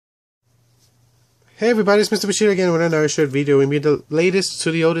Hey everybody, it's Mr. Bashir again with another short video. We made the latest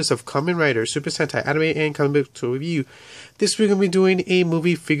to the oldest of Kamen Rider, Super Sentai anime and comic book to review. This week we're going to be doing a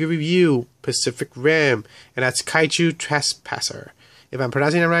movie figure review, Pacific Rim, and that's Kaijub Trespasser. If I'm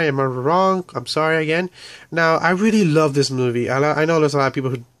pronouncing it right, I'm wrong, I'm sorry again. Now, I really love this movie. I know there's a lot of people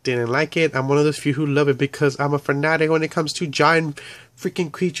who didn't like it. I'm one of those few who love it because I'm a fanatic when it comes to giant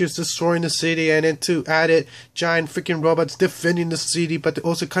freaking creatures destroying the city, and then to add it, giant freaking robots defending the city, but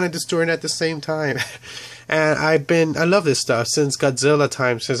also kind of destroying at the same time. And I love this stuff since Godzilla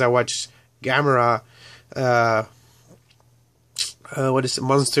times, since I watched Gamera,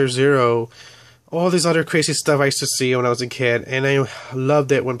 Monster Zero, all this other crazy stuff I used to see when I was a kid, and I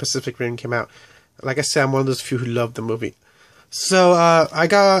loved it when Pacific Rim came out. Like I said, I'm one of those few who loved the movie. So, I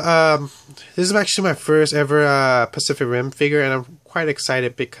got, this is actually my first ever, Pacific Rim figure, and I'm quite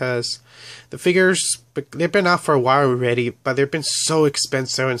excited because the figures, they've been out for a while already, but they've been so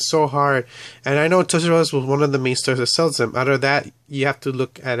expensive and so hard, and I know tresoasser was one of the main stores that sells them. Out of that, you have to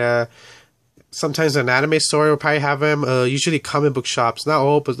look at, sometimes an anime store will probably have them, usually comic book shops, not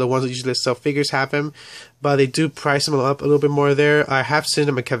all, but the ones that usually sell figures have them, but they do price them up a little bit more there. I have seen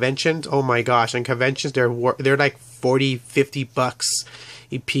them at conventions. Oh my gosh, in conventions they're like 40-50 bucks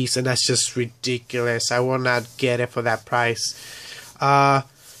a piece, and that's just ridiculous. I will not get it for that price. I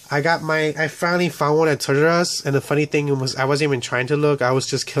finally found one at Toys, and the funny thing was I wasn't even trying to look, I was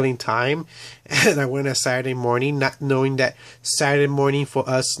just killing time, and I went on Saturday morning, not knowing that Saturday morning for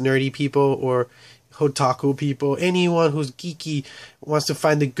us nerdy people or otaku people, anyone who's geeky, wants to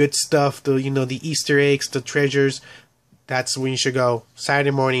find the good stuff, the Easter eggs, the treasures, that's when you should go.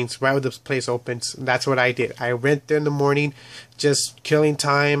 Saturday mornings, right when the place opens. That's what I did. I went there in the morning, just killing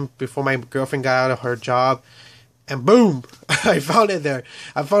time before my girlfriend got out of her job. And boom, I found it there.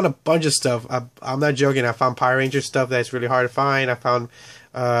 I found a bunch of stuff. I'm not joking. I found Power Ranger stuff that's really hard to find. I found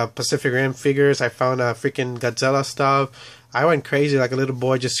Pacific Rim figures. I found freaking Godzilla stuff. I went crazy like a little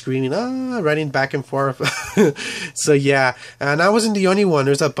boy, just screaming, running back and forth. So yeah, and I wasn't the only one.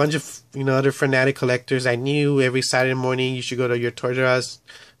 There's a bunch of other fanatic collectors. I knew every Saturday morning you should go to your Toys R Us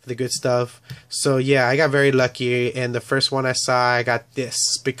for the good stuff. So yeah, I got very lucky, and the first one I saw, I got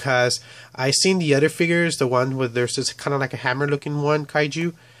this because I seen the other figures, the one where there's this kind of like a hammer looking one,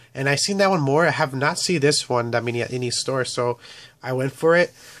 Kaiju, and I seen that one more. I have not seen this one that many at any store, so I went for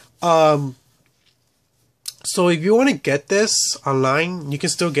it. So if you want to get this online, you can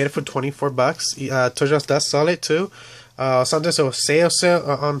still get it for 24 bucks. Toys R Us does sell it too. Sometimes it'll say on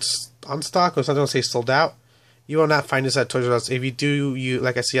stock, or sometimes it'll say sold out. You will not find this at Toys R Us. If you do,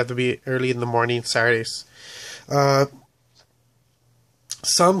 like I said, you have to be early in the morning, Saturdays.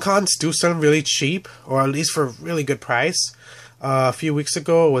 Some cons do sell them really cheap, or at least for a really good price. A few weeks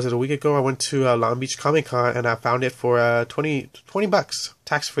ago, was it a week ago, I went to Long Beach Comic Con, and I found it for 20 bucks,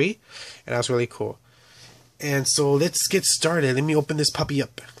 tax free, and that was really cool. And so let's get started. Let me open this puppy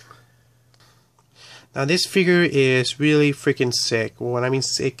up. Now this figure is really freaking sick. When I mean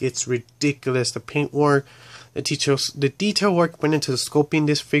sick, it's ridiculous. The paint work, the detail work went into the sculpting.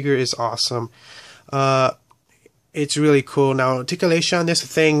 This figure is awesome. It's really cool. Now articulation on this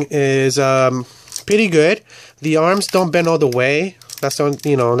thing is pretty good. The arms don't bend all the way. That's the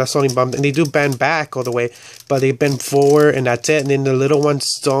that's the only bump. And they do bend back all the way, but they bend forward, and that's it. And then the little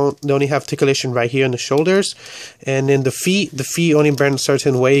ones don't. They only have articulation right here in the shoulders, and then the feet only bend a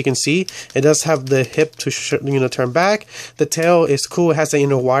certain way. You can see it does have the hip to turn back. The tail is cool. It has the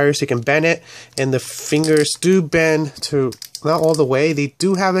inner wires, so you can bend it, and the fingers do bend to not all the way. They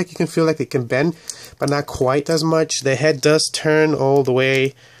do have you can feel like they can bend, but not quite as much. The head does turn all the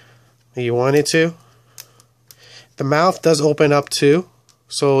way you want it to. The mouth does open up too,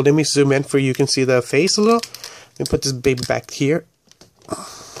 so let me zoom in for you can see the face a little. Let me put this baby back here,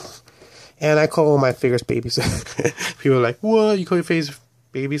 and I call all my figures babies. People are like, what, you call your face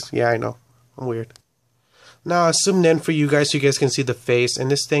babies? Yeah, I know, I'm weird. Now I zoomed in for you guys so you guys can see the face, and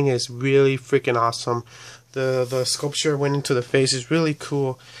this thing is really freaking awesome. The sculpture went into the face is really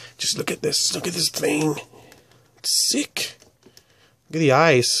cool. Just look at this thing, it's sick. Look at the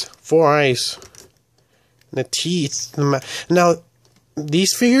eyes, 4 eyes. The teeth. Now,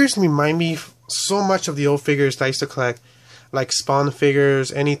 these figures remind me so much of the old figures that I used to collect, like Spawn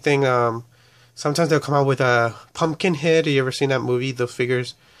figures, anything. Sometimes they'll come out with a pumpkin head. Have you ever seen that movie? Those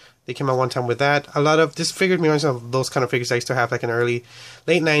figures, they came out one time with that. A lot of this figure reminds me of those kind of figures I used to have, like in late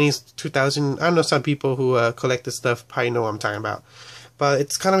 90s, 2000. I don't know, some people who collect this stuff probably know what I'm talking about. But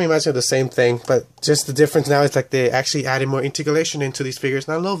it's kind of reminds me of the same thing, but just the difference now is like they actually added more articulation into these figures,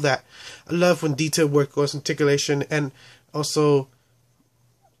 and I love that. I love when detail work goes articulation, and also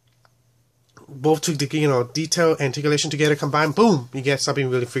both to detail and articulation together combined, boom, you get something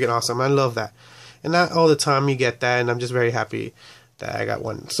really freaking awesome. I love that. and not all the time you get that, and I'm just very happy that I got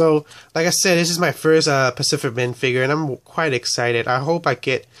one. So, like I said, this is my first Pacific Rim figure, and I'm quite excited. I hope I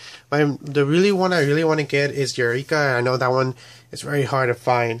get the one I really want to get is Eureka. I know that one is very hard to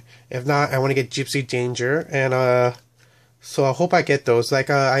find. If not, I want to get Gypsy Danger, and so I hope I get those. Like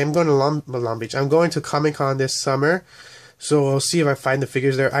I am going to Long Beach. I'm going to Comic-Con this summer, so we'll see if I find the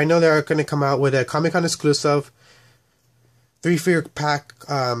figures there. I know they're going to come out with a Comic-Con exclusive 3-figure pack,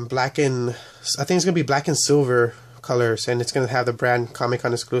 black and I think it's going to be black and silver colors, and it's going to have the brand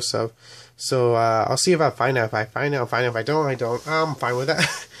Comic-Con exclusive. So I'll see if I find it. If I find it, I'll find it. If I don't, I don't. I'm fine with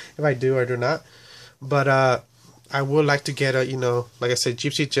that. If I do, I do not. But I would like to get a, like I said,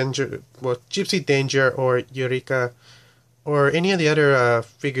 Gypsy Danger or Eureka or any of the other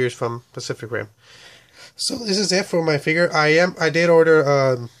figures from Pacific Rim. So this is it for my figure. I did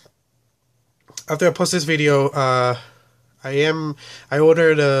order after I post this video. I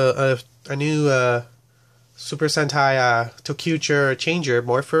ordered a new Super Sentai Tokyucher changer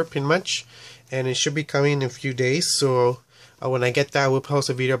morpher pretty much, and it should be coming in a few days. So when I get that, we'll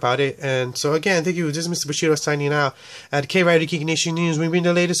post a video about it. And so again, thank you. This is Mr. Bushido signing out at K-Rider Geek Nation News. We bring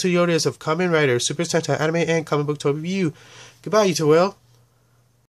the latest videos of Kamen Rider, Super Sentai anime, and comic book toy review. Goodbye, you two will.